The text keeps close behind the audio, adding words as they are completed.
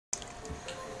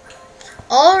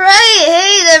Alright,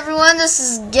 hey everyone, this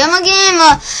is Gamma Game.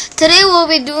 Today we'll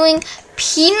be doing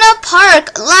Pinna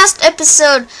Park. Last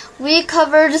episode, we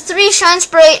covered 3 shine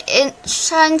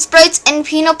sprites in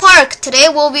Pinna Park. Today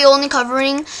we'll be only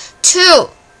covering 2.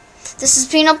 This is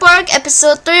Pinna Park,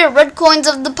 episode 3, Red Coins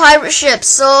of the Pirate Ship.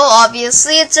 So,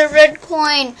 obviously, it's a red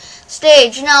coin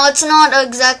stage. Now, it's not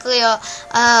exactly a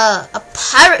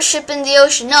pirate ship in the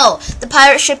ocean. No, the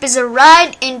pirate ship is a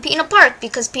ride in Pinna Park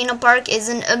because Pinna Park is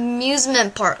an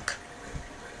amusement park.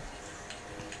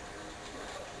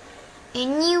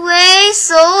 Anyway,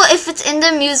 so if it's in the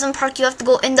amusement park, you have to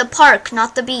go in the park,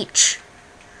 not the beach.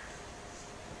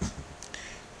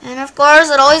 And of course,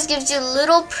 it always gives you a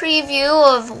little preview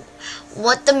of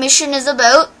what the mission is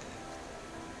about.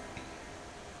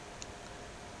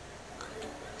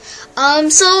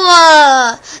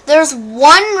 There's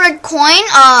 1 red coin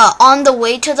on the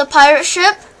way to the pirate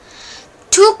ship,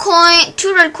 2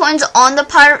 red coins on the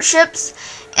pirate ships,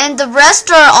 and the rest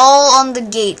are all on the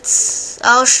gates.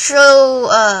 I'll show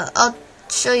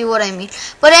you what I mean.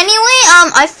 But anyway,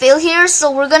 I fail here,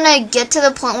 so we're gonna get to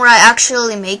the point where I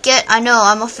actually make it. I know,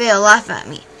 I'm a fail, laugh at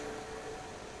me.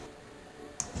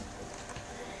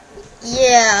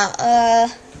 Yeah,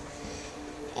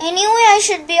 anyway, I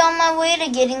should be on my way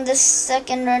to getting the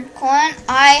 2nd red coin.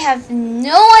 I have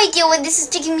no idea why this is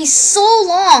taking me so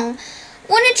long.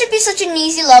 When it should be such an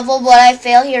easy level, but I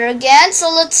fail here again, so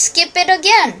let's skip it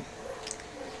again.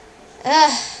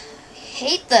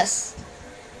 Hate this.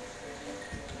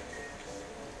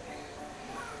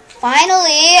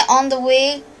 Finally, on the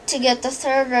way to get the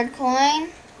 3rd red coin.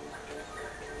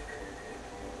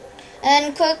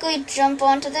 And quickly jump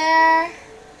onto there.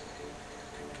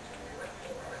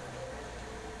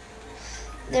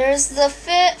 There's the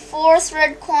 4th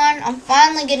red coin. I'm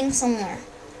finally getting somewhere.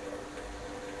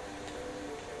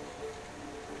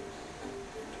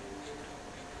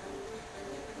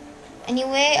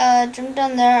 Anyway, jump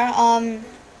down there.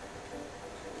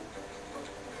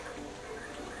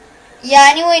 Yeah,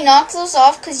 anyway, knock those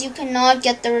off because you cannot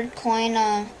get the red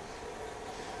coin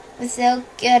without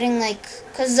getting,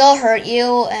 because they'll hurt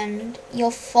you and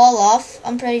you'll fall off,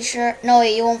 I'm pretty sure. No,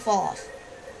 wait, you won't fall off.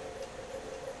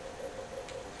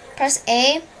 Press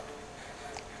A.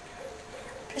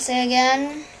 Press A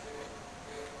again.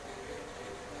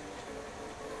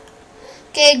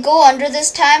 Okay, go under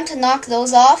this time to knock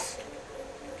those off.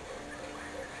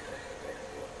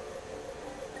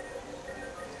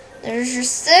 There's your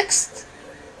 6th.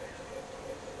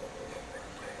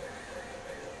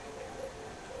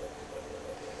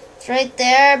 It's right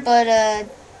there, but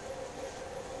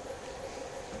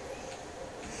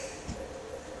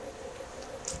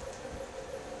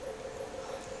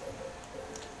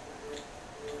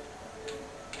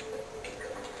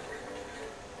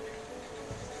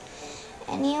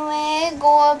anyway,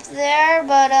 go up there,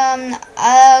 but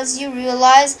as you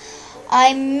realize,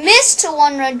 I missed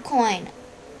 1 red coin.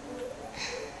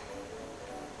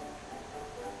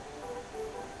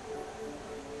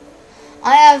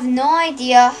 I have no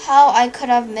idea how I could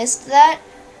have missed that,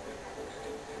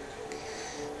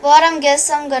 but I guess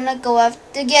I'm gonna go have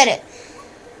to get it.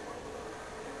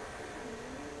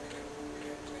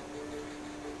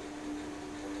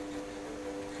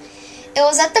 It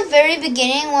was at the very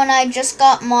beginning when I just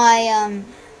got my,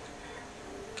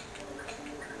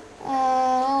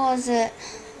 what was it?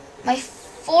 My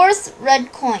 4th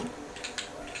red coin.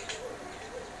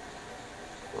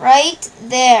 Right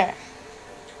there.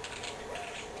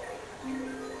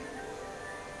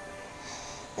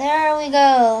 There we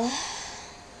go.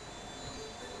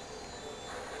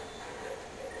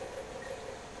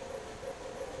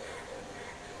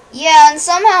 Yeah, and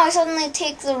somehow I suddenly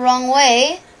take the wrong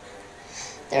way.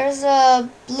 There's a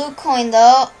blue coin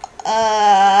though.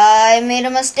 I made a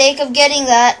mistake of getting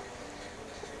that.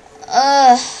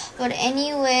 But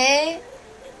anyway.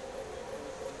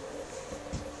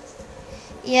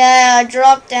 Yeah,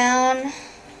 drop down.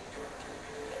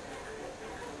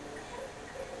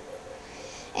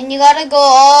 And you gotta go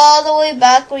all the way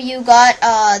back where you got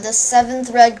the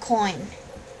 7th red coin.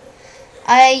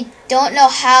 I don't know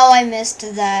how I missed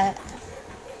that.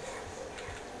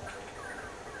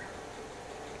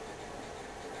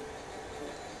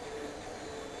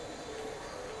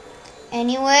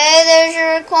 Anyway, there's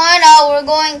your coin. We're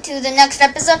going to the next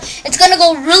episode. It's gonna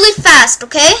go really fast,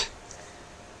 okay?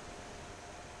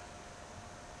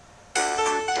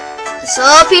 So,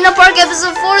 Pinna Park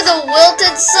episode 4, the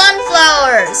wilted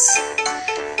sunflowers.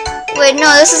 Wait,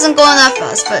 no, this isn't going that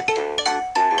fast, but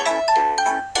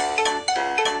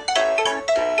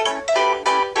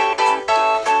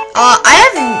I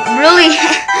have really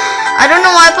I don't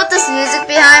know why I put this music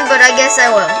behind, but I guess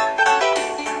I will.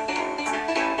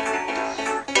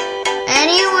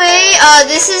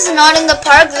 this is not in the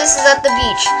park, this is at the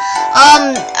beach.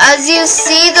 As you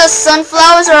see, the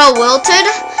sunflowers are all wilted,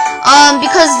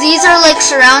 because these are like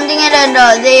surrounding it, and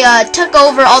they took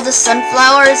over all the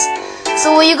sunflowers.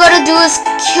 So what you gotta do is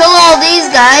kill all these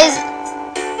guys.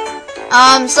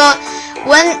 So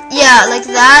like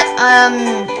that,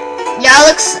 and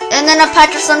then a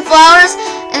patch of sunflowers,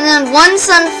 and then one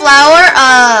sunflower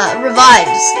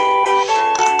revives.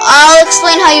 I'll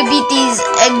explain how you beat these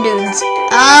egg dudes.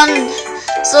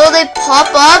 So they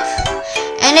pop up,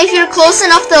 and if you're close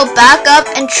enough, they'll back up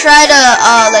and try to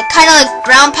kind of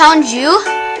ground pound you.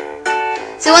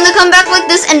 So when they come back like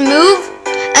this and move,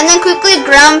 and then quickly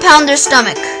ground pound their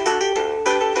stomach.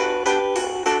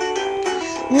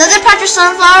 Another patch of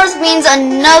sunflowers means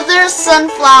another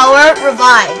sunflower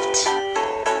revived.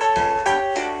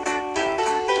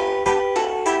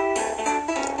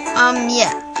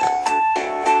 Yeah.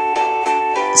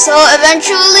 So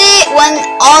eventually, when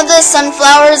all the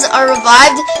sunflowers are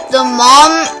revived, the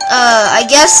mom, I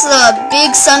guess the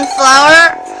big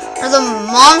sunflower, or the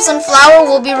mom sunflower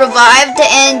will be revived,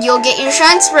 and you'll get your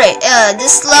shine sprite.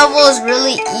 This level is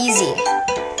really easy.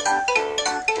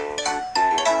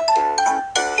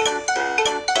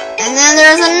 And then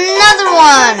there's another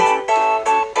one.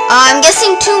 I'm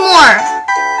guessing 2 more.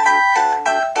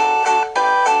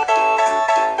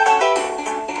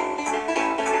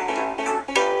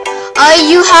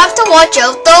 You have to watch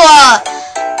out though.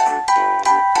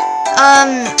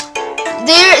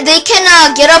 They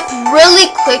can get up really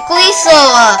quickly. So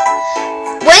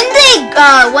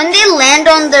when they land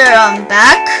on their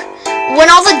back, when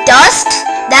all the dust,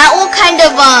 that will kind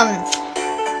of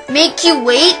make you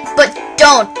wait, but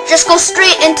don't. Just go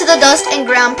straight into the dust and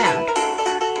ground pound.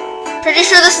 Pretty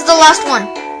sure this is the last one.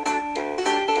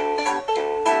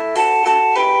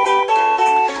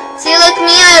 See, like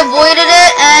me, I avoided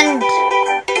it and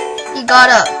he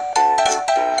got up.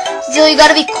 So you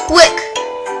gotta be quick.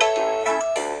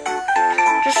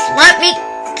 Just let me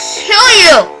kill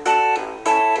you.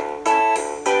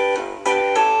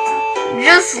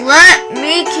 Just let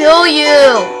me kill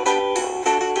you.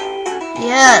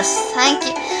 Yes, thank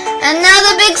you. And now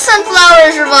the big sunflower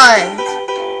is revived.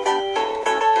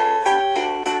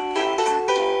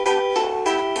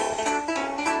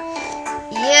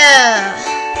 Yeah.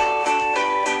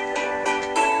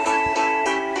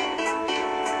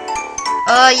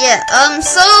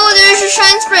 So there's your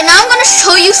shine sprite. Now I'm gonna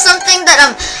show you something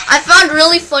that I found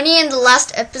really funny in the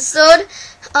last episode.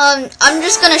 I'm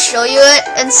just gonna show you it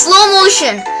in slow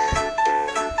motion.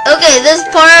 Okay, this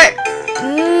part.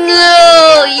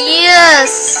 No,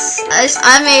 yes,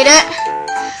 I made it.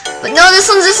 But no, this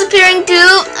one's disappearing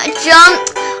too. I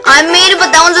jumped. I made it,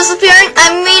 but that one's disappearing.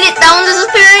 I made it. That one's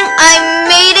disappearing. I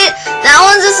made it. That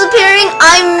one's disappearing.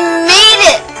 I made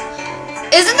it.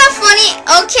 Isn't that funny?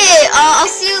 Okay, I'll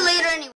see you later.